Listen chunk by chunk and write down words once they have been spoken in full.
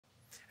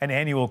An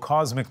annual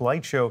cosmic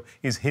light show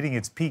is hitting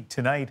its peak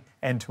tonight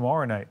and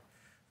tomorrow night.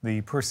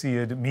 The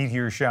Perseid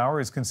meteor shower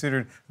is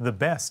considered the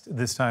best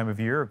this time of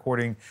year,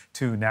 according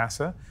to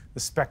NASA. The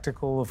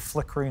spectacle of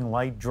flickering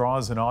light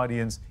draws an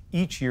audience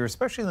each year,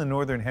 especially in the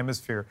Northern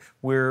Hemisphere,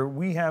 where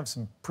we have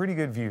some pretty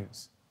good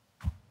views.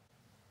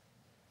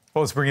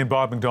 Well, let's bring in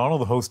Bob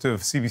McDonald, the host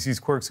of CBC's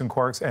Quirks and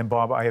Quarks. And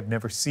Bob, I have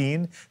never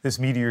seen this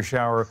meteor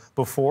shower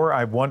before.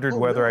 I've wondered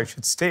whether I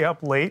should stay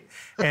up late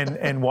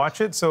and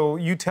watch it. So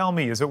you tell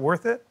me, is it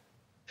worth it?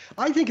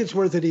 I think it's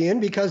worth it, Ian,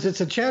 because it's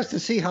a chance to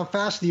see how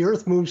fast the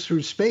Earth moves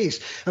through space.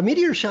 A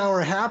meteor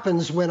shower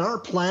happens when our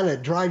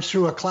planet drives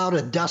through a cloud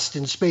of dust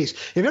in space.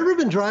 Have you ever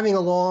been driving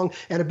along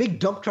and a big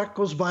dump truck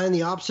goes by in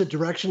the opposite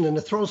direction and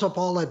it throws up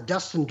all that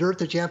dust and dirt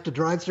that you have to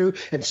drive through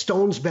and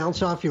stones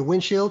bounce off your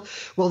windshield?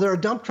 Well, there are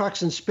dump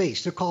trucks in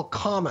space. They're called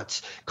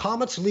comets.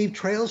 Comets leave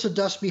trails of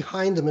dust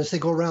behind them as they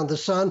go around the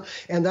sun,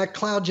 and that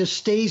cloud just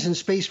stays in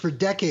space for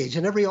decades.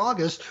 And every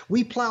August,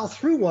 we plow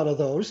through one of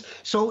those.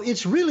 So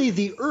it's really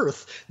the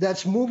Earth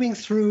that's moving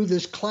through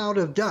this cloud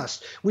of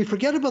dust. We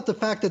forget about the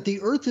fact that the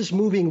Earth is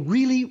moving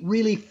really,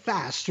 really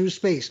fast through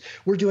space.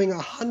 We're doing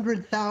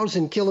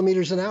 100,000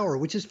 kilometers an hour,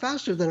 which is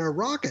faster than our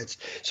rockets.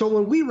 So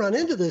when we run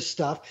into this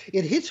stuff,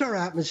 it hits our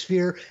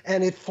atmosphere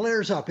and it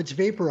flares up. It's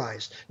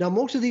vaporized. Now,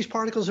 most of these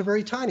particles are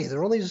very tiny.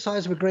 They're only the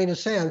size of a grain of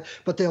sand,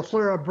 but they'll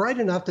flare up bright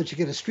enough that you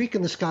get a streak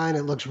in the sky and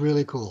it looks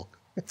really cool.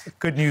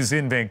 Good news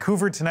in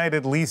Vancouver tonight,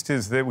 at least,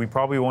 is that we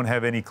probably won't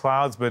have any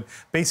clouds, but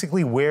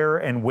basically where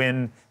and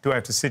when do I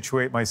have to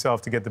situate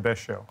myself to get the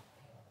best show?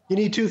 You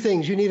need two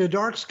things. You need a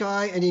dark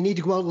sky and you need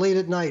to go out late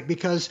at night,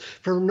 because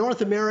for North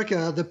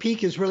America, the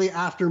peak is really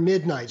after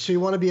midnight. So you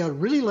want to be out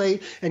really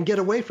late and get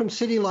away from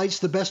city lights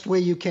the best way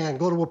you can.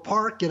 Go to a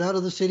park, get out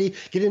of the city,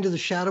 get into the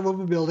shadow of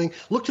a building,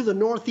 look to the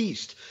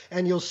northeast,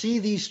 and you'll see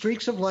these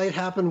streaks of light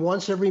happen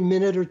once every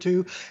minute or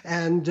two.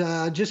 And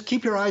just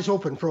keep your eyes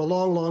open for a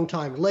long, long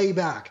time. Lay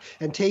back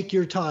and take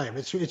your time.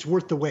 It's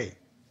worth the wait.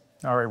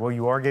 All right, well,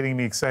 you are getting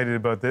me excited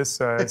about this,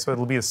 so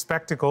it'll be a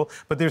spectacle,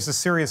 but there's a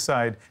serious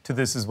side to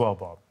this as well,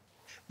 Bob.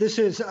 This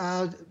is,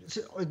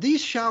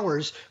 these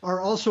showers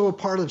are also a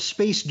part of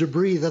space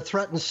debris that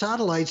threatens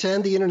satellites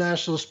and the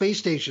International Space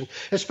Station,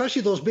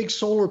 especially those big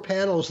solar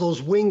panels,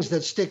 those wings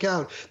that stick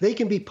out. They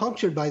can be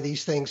punctured by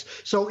these things.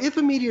 So if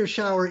a meteor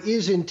shower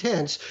is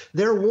intense,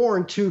 they're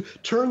warned to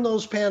turn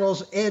those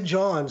panels edge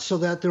on so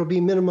that there'll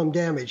be minimum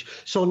damage.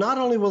 So not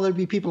only will there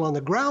be people on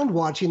the ground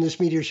watching this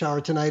meteor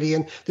shower tonight,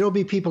 Ian, there'll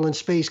be people in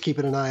space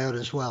keeping an eye out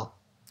as well.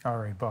 All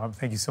right, Bob,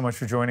 thank you so much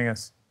for joining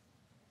us.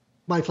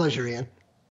 My pleasure, Ian.